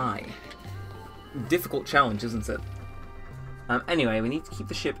not die. Difficult challenge, isn't it? Anyway, we need to keep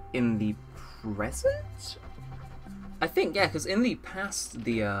the ship in the present? I think, yeah, because in the past,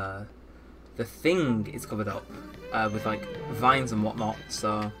 the thing is covered up with, like, vines and whatnot,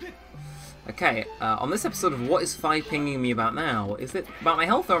 so... Okay, on this episode of What is Fi pinging me about now? Is it about my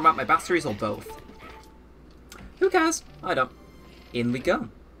health or about my batteries or both? Who cares? I don't. In we go.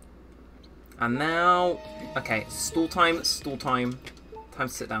 And now... Okay, stool time, stool time. Time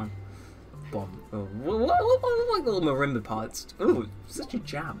to sit down. Boom. Oh, what like little marimba parts? Ooh, such a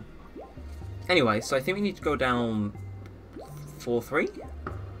jam. Anyway, so I think we need to go down 4-3?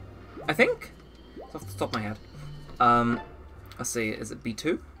 I think? It's off the top of my head. Let's see, is it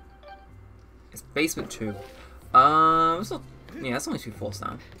B2? It's basement 2. It's not... Yeah, it's only 2 floors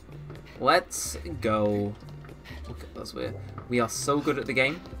down. Let's go. Look at us, we are so good at the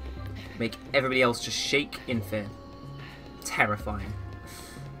game. Make everybody else just shake in fear. Terrifying.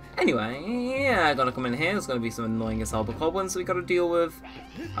 Anyway, yeah, I gotta come in here. There's gonna be some annoying as hell goblins that we gotta deal with.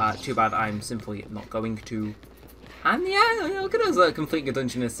 Too bad I'm simply not going to. And yeah, look at us completing a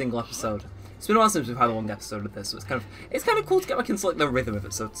dungeon in a single episode. It's been a while since we've had a long episode of this, so it's kind of cool to get back into like the rhythm of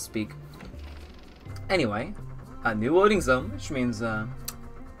it, so to speak. Anyway, a new loading zone, which means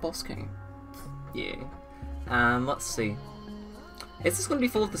boss king. Yeah. And let's see. Is this going to be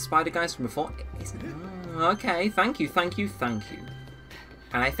full of the spider guys from before? Okay, thank you, thank you, thank you.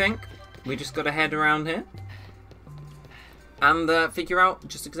 And I think we just got to head around here and figure out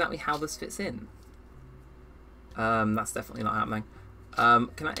just exactly how this fits in. That's definitely not happening.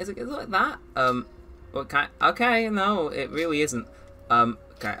 Can I? Is it like that? Well, okay, no, it really isn't.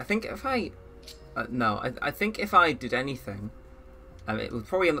 Okay, I think if I, no, I think if I did anything, it would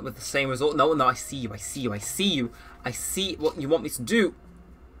probably end up with the same result. No, I see you, I see you, I see you. I see what you want me to do.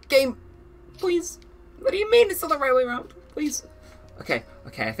 Game, please. What do you mean it's not the right way around? Please. Okay,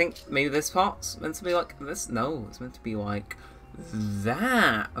 I think maybe this part's meant to be like this. No, it's meant to be like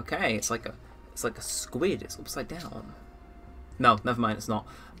that. Okay, it's like a squid. It's upside down. No, never mind. It's not.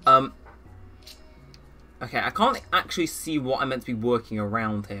 Okay, I can't actually see what I'm meant to be working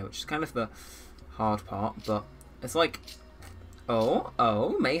around here, which is kind of the hard part. But it's like,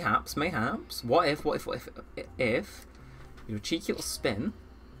 oh, mayhaps. What if you do a cheeky little spin?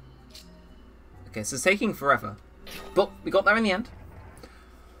 Okay, so it's taking forever, but we got there in the end.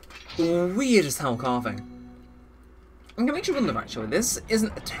 Weird as hell carving. I'm gonna make you wonder actually, this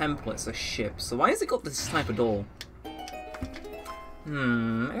isn't a temple, it's a ship, so why has it got this type of door? If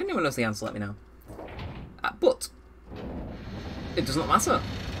anyone knows the answer, let me know. But it does not matter.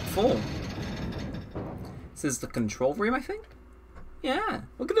 4. This is the control room, I think? Yeah,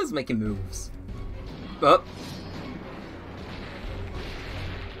 look at us making moves. But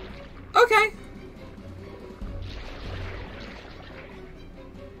okay.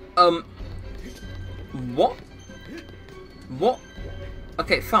 What?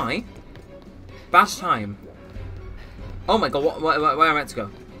 Okay, fine. Bad time. Oh my god, where am I meant to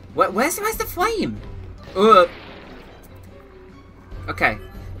go? Where's the flame? Okay,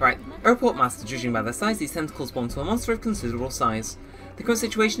 right. Airport master, judging by their size, these tentacles belong to a monster of considerable size. The current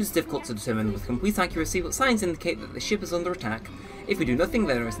situation is difficult to determine with complete accuracy, but signs indicate that the ship is under attack. If we do nothing,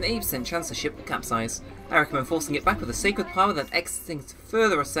 there is an 80% chance the ship will capsize. I recommend forcing it back with a sacred power, then exiting to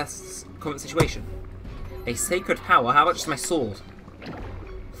further assess the current situation. A sacred power? How about just my sword?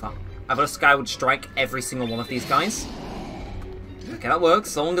 Fuck. I've got a Skyward strike every single one of these guys. Okay, that works,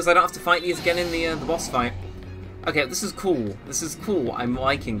 so long as I don't have to fight these again in the boss fight. Okay, this is cool. This is cool. I'm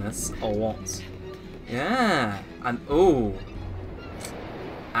liking this a lot. Yeah. And, ooh.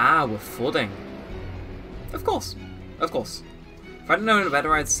 Ah, we're flooding. Of course. Of course. If I didn't know any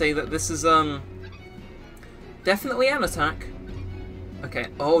better, I'd say that this is, definitely an attack. Okay.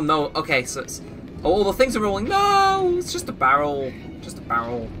 Oh, no. Okay, so it's... Oh, the things are rolling. No! It's just a barrel. Just a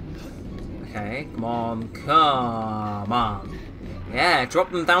barrel. Okay, come on. Come on. Yeah,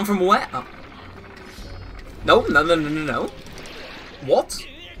 drop them down from where? Oh. No. What?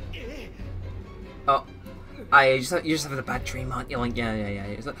 Oh. You just having a bad dream, aren't you? Like, yeah.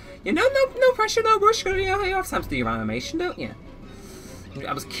 Like, you know, no pressure, no rush. You have time to do your animation, don't you?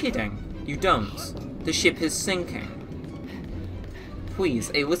 I was kidding. You don't. The ship is sinking.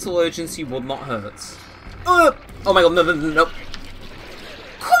 Please, a little urgency would not hurt. Oh my god, no.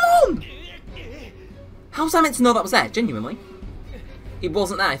 Come on! How was I meant to know that was there? Genuinely. It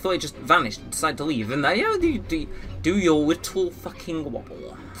wasn't there. I thought it just vanished, decided to leave, and there, do your little fucking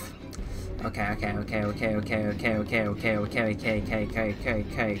wobble. Okay.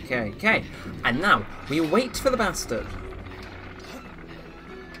 And now, we wait for the bastard.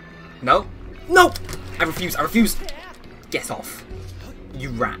 No. No! I refuse. Get off.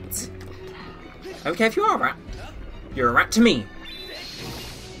 You rat. Okay, if you are a rat. You're a rat to me.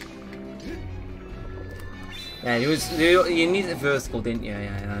 Yeah, you needed it vertical, didn't you?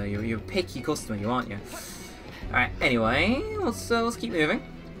 Yeah, you're a picky customer, you aren't you? Alright, anyway, let's keep moving.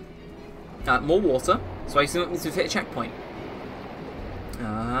 More water, so I assume it means we've hit a checkpoint.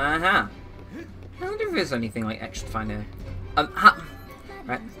 I wonder if there's anything like extra to find here.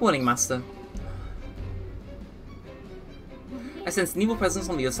 Right, warning, master. I sense an evil presence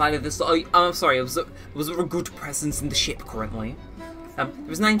on the other side of this. Oh, I'm sorry, was there a good presence in the ship currently? There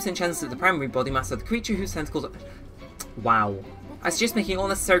was 9% chance that the primary body mass of the creature whose tentacles are... Wow. I suggest making all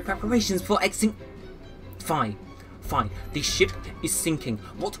necessary preparations before exiting... Fine. The ship is sinking.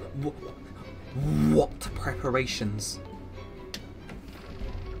 What preparations?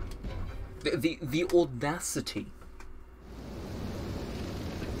 The audacity.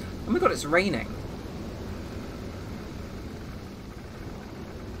 Oh my god, it's raining.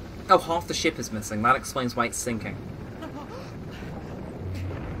 Oh, half the ship is missing. That explains why it's sinking.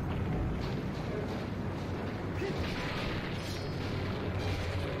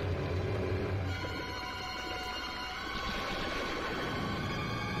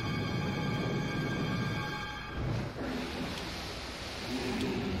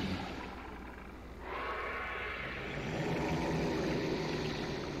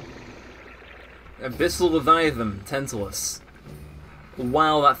 Abyssal Leviathan, Tentalus.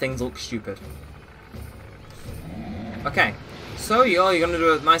 Wow, that thing looks stupid. Okay, so you're gonna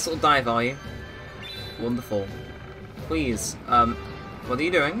do a nice little dive, are you? Wonderful. Please, what are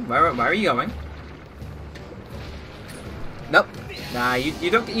you doing? Where are you going? Nope. Nah,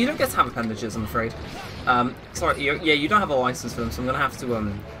 you don't get to have appendages, I'm afraid. Sorry, you don't have a license for them, so I'm gonna have to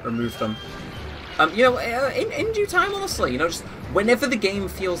remove them. You know, in due time, honestly, you know, just whenever the game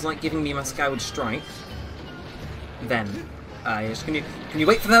feels like giving me my Skyward Strike, then, just, can you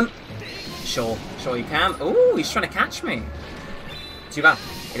wait for them? Sure you can. Oh, he's trying to catch me. Too bad,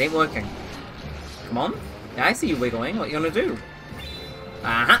 it ain't working. Come on. Yeah, I see you wiggling. What are you gonna do?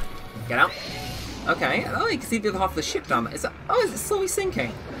 Aha! Get out. Okay. Oh, you can see the other half of the ship down there. Is it slowly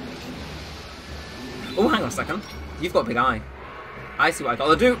sinking? Oh, hang on a second. You've got a big eye. I see what I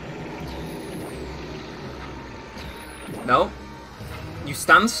gotta do. No. You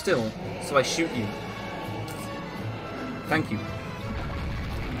stand still, so I shoot you. Thank you.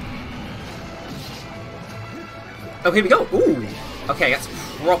 Oh, here we go. Ooh. Okay, that's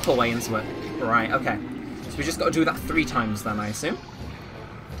proper way into it. Right, okay. So we just got to do that 3 times then, I assume.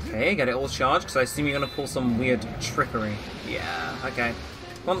 Okay, get it all charged, because I assume you're going to pull some weird trickery. Yeah, okay.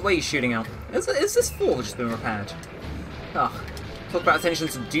 What are you shooting out? Is this forge just been repaired? Ugh. Talk about attention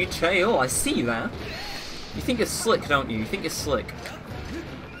to detail. I see you there. You think you're slick, don't you? You think you're slick.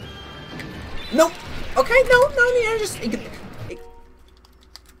 Nope. Okay, no, yeah, just...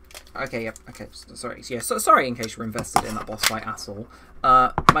 Okay, yep, okay, sorry. Yeah, so sorry in case you're invested in that boss fight, asshole.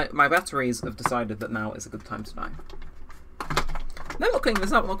 My batteries have decided that now is a good time to die. No, I'm not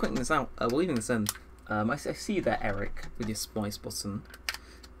cutting this out, we're leaving this in. I see you there, Eric, with your splice button.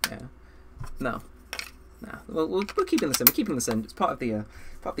 Yeah. No. Nah, we're keeping this in, it's part of the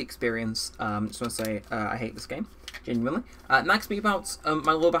experience. Just want to say, I hate this game, genuinely. Next, speak about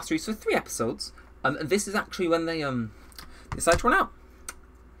my low batteries for 3 episodes. This is actually when they decide to run out.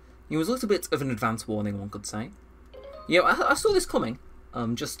 It was a little bit of an advance warning, one could say. You know, I saw this coming.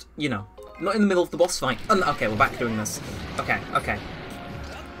 Just, you know, not in the middle of the boss fight. Okay, we're back doing this. Okay.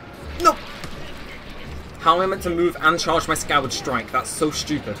 No! How am I meant to move and charge my Skyward Strike? That's so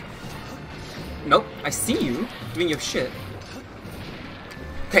stupid. Nope, I see you doing your shit.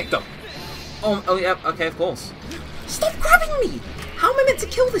 Okay, go. Oh yeah, okay, of course. Stop grabbing me! How am I meant to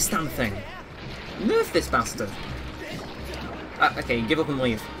kill this damn thing? Nerf this bastard. Okay, give up and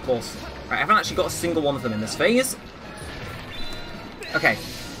leave, of course. Right, I haven't actually got a single one of them in this phase. Okay,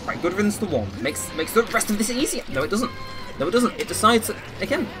 right, good riddance to 1. Makes the rest of this easier. No, it doesn't. It decides that,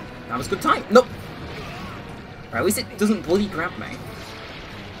 again, that was good time. Nope. Right, at least it doesn't bloody grab me.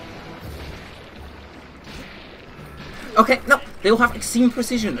 Okay, no, they'll have extreme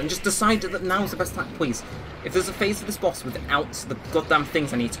precision and just decide that now's the best time. Please, if there's a phase of this boss without the goddamn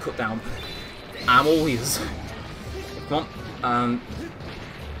things I need to cut down, I'm all ears. Come on.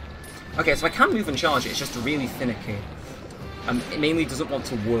 Okay, so I can move and charge it, it's just really finicky. It mainly doesn't want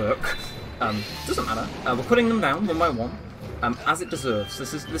to work. Doesn't matter. We're putting them down one by one, as it deserves.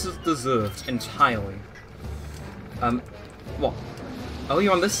 This is deserved entirely. What? Oh,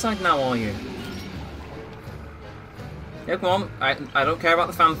 you're on this side now, are you? Yeah, come on. I don't care about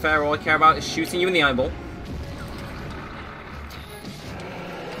the fanfare. All I care about is shooting you in the eyeball.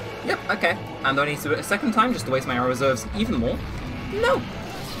 Yep, okay. And do I need to do it a second time just to waste my arrow reserves even more? No!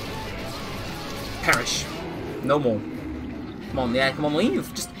 Perish. No more. Come on, yeah, come on,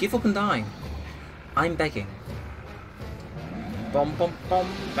 leave. Just give up and die. I'm begging. Bomb, bomb, bomb.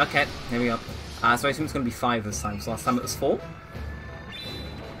 Okay, here we go. So I assume it's going to be 5 this time, so last time it was 4.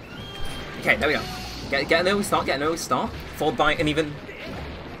 Okay, there we go. Get an early start, followed by an even...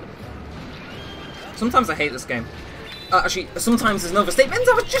 Sometimes I hate this game. Actually, sometimes there's no overstatement.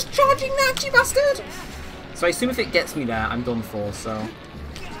 I was just charging that, you bastard! So I assume if it gets me there, I'm done for, so...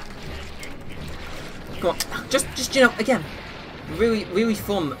 Come on, just you know, again, really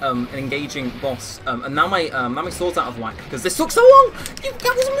fun and engaging boss. And now my sword's out of whack because this took so long. I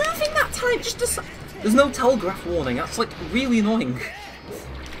was moving that time. There's no telegraph warning. That's like really annoying.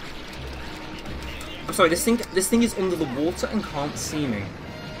 I'm sorry. This thing is under the water and can't see me.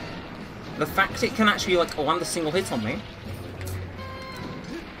 The fact it can actually like land a single hit on me,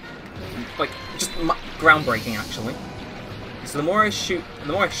 like just groundbreaking actually. So the more I shoot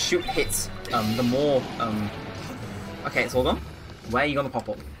hits, the more, okay, it's all gone. Where are you gonna pop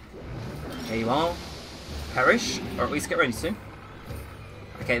up? There you are. Perish, or at least get ready to.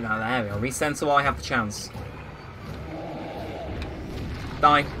 Okay, now there we are. Recenter while I have the chance.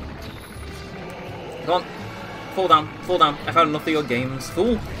 Die. Come on. Fall down, fall down. I've had enough of your games.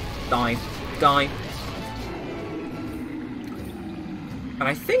 Fool. Die. Die. And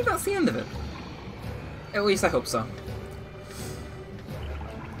I think that's the end of it. At least I hope so.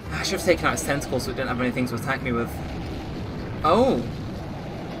 I should have taken out his tentacles so it didn't have anything to attack me with. Oh!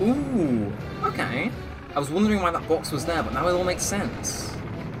 Ooh! Okay. I was wondering why that box was there, but now it all makes sense.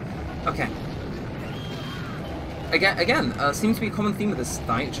 Okay. Again, seems to be a common theme of this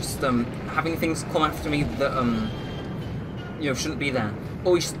fight, just having things come after me that, you know, shouldn't be there.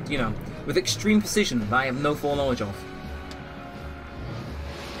 Always, you know, with extreme precision that I have no foreknowledge of.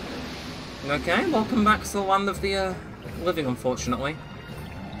 Okay, welcome back to the land of the living, unfortunately.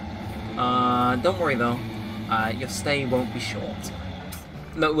 Don't worry though, your stay won't be short.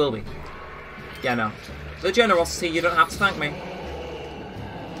 No, it will be. Yeah, no. The generosity, you don't have to thank me.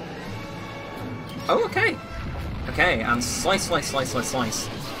 Oh, okay. Okay, and slice, slice, slice, slice, slice.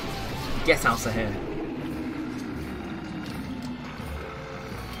 Get out of here.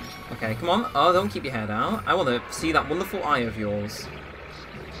 Okay, come on. Oh, don't keep your head out. I want to see that wonderful eye of yours.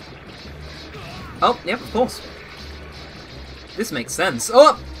 Oh, yep, of course. This makes sense.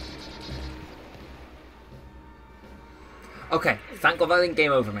 Oh! Okay, thank God that didn't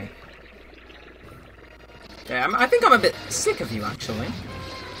game over me. Yeah, I think I'm a bit sick of you, actually.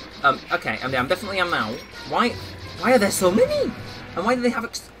 Okay, I'm definitely am now. Why are there so many? And why do they have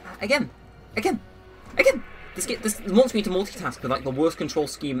again? This wants me to multitask with like the worst control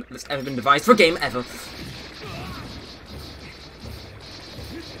scheme that's ever been devised for a game ever.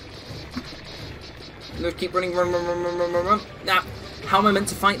 Let's keep running, run. Now, how am I meant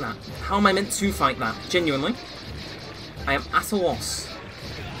to fight that? How am I meant to fight that? Genuinely, I am at a loss.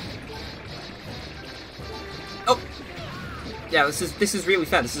 Oh, yeah. This is really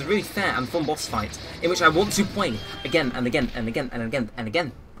fair. This is a really fair and fun boss fight in which I want to play again and again and again and again and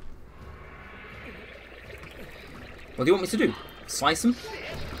again. What do you want me to do? Slice him?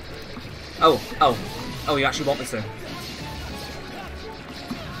 Oh, you actually want me to?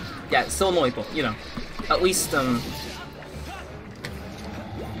 Yeah, it's still annoying, but you know, at least I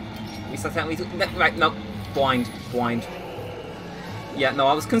can't leave. Right, no, blind. Yeah, no,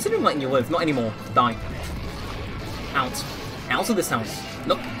 I was considering letting you live, not anymore. Die. Out of this house.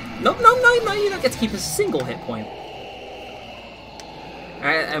 Nope. No, you don't get to keep a single hit point.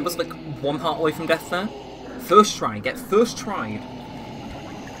 I was like 1 heart away from death there. First try, get first tried.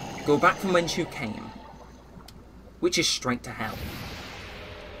 Go back from whence you came. Which is straight to hell.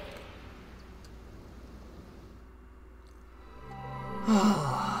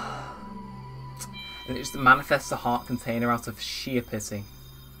 And it just manifests a heart container out of sheer pity.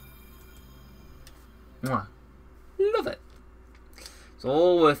 Mwah. Love it. It's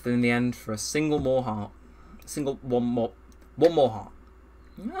all worth it in the end for a single more heart. One more heart.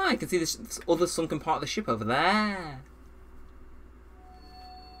 Ah, I can see this other sunken part of the ship over there.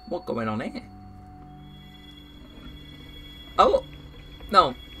 What's going on here? Oh!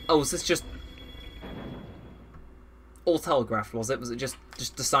 No. Oh, was this just all telegraphed, was it? Was it just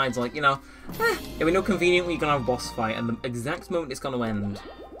decides, like, you know, we know conveniently you're going to have a boss fight, and the exact moment it's going to end,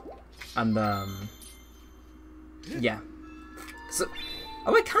 And, yeah. So,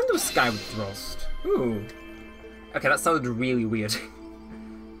 oh, I can do a Skyward Thrust. Ooh. Okay, that sounded really weird.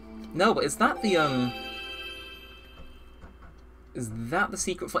 No, but is that the, is that the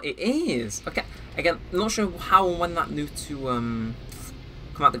secret for it? Is! Okay, again, I'm not sure how and when that knew to,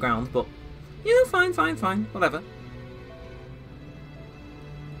 come out the ground, but, you know, fine, whatever.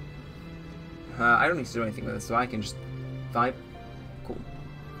 I don't need to do anything with this, so I can just vibe. Cool.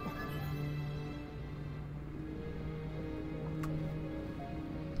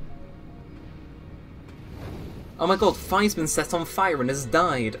 Oh my god, Fi's been set on fire and has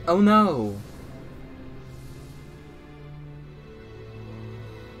died. Oh no!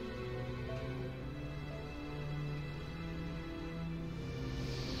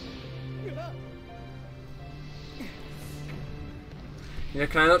 You know,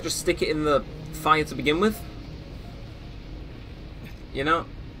 can I not just stick it in the fire to begin with? You know?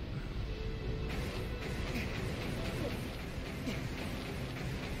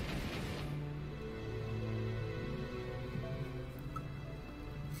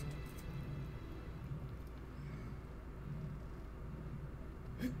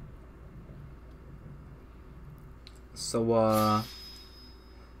 So,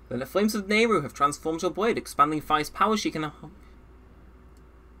 then the flames of Nehru have transformed your blade, expanding Fi's power. She can...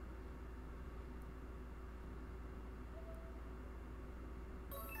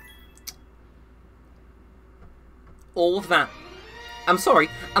 all of that. I'm sorry.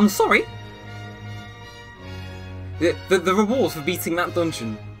 The reward for beating that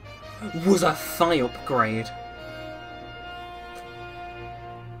dungeon was a Fi upgrade.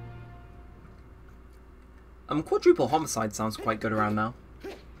 Quadruple homicide sounds quite good around now.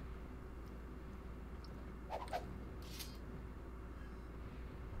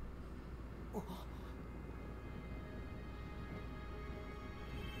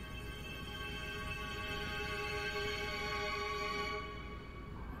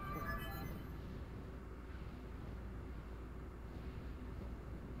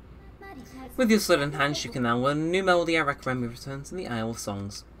 With your sword in hand, you can now learn a new melody. I recommend we return to the Isle of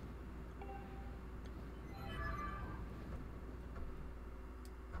Songs.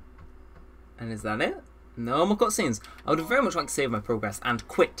 And is that it? No more cutscenes. I would very much like to save my progress and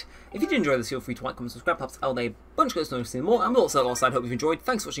quit. If you did enjoy this, feel free to like, comment, subscribe, perhaps I'll a bunch of clicks to see more. And also, I hope you've enjoyed.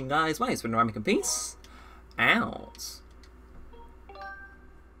 Thanks for watching, guys. My name's been Neremik, and peace out.